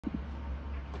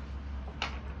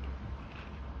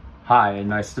Hi,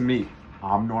 nice to meet you.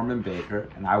 I'm Norman Baker,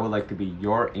 and I would like to be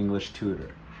your English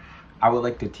tutor. I would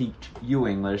like to teach you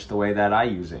English the way that I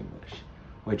use English,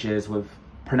 which is with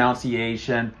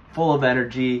pronunciation, full of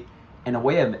energy, and a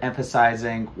way of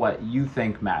emphasizing what you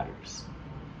think matters.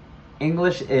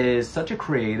 English is such a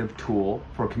creative tool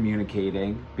for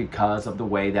communicating because of the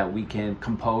way that we can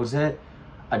compose it,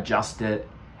 adjust it,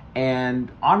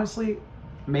 and honestly,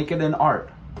 make it an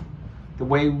art. The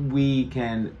way we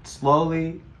can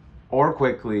slowly or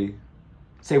quickly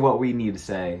say what we need to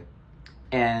say,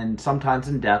 and sometimes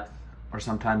in depth or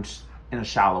sometimes in a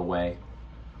shallow way,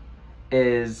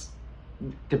 is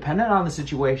dependent on the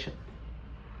situation.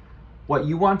 What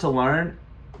you want to learn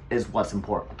is what's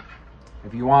important.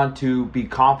 If you want to be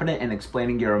confident in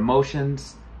explaining your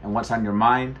emotions and what's on your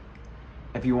mind,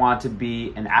 if you want to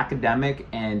be an academic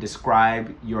and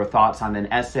describe your thoughts on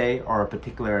an essay or a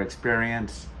particular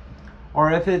experience, or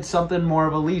if it's something more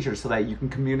of a leisure so that you can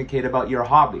communicate about your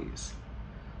hobbies.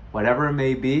 Whatever it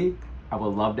may be, I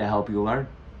would love to help you learn.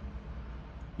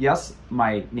 Yes,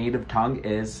 my native tongue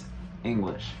is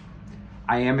English.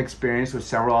 I am experienced with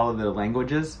several other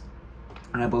languages,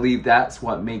 and I believe that's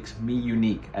what makes me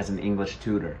unique as an English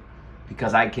tutor,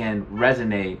 because I can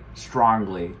resonate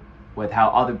strongly with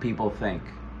how other people think.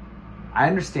 I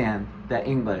understand that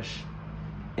English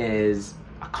is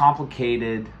a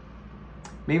complicated,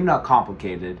 maybe not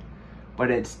complicated,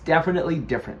 but it's definitely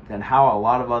different than how a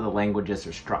lot of other languages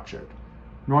are structured.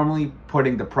 Normally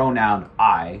putting the pronoun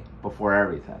I before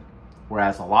everything,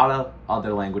 whereas a lot of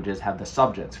other languages have the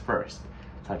subjects first,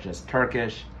 such as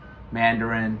Turkish,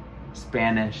 Mandarin,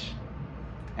 Spanish.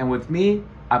 And with me,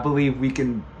 I believe we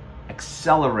can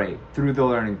accelerate through the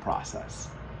learning process.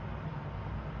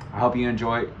 I hope you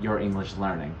enjoy your English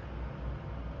learning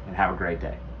and have a great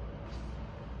day.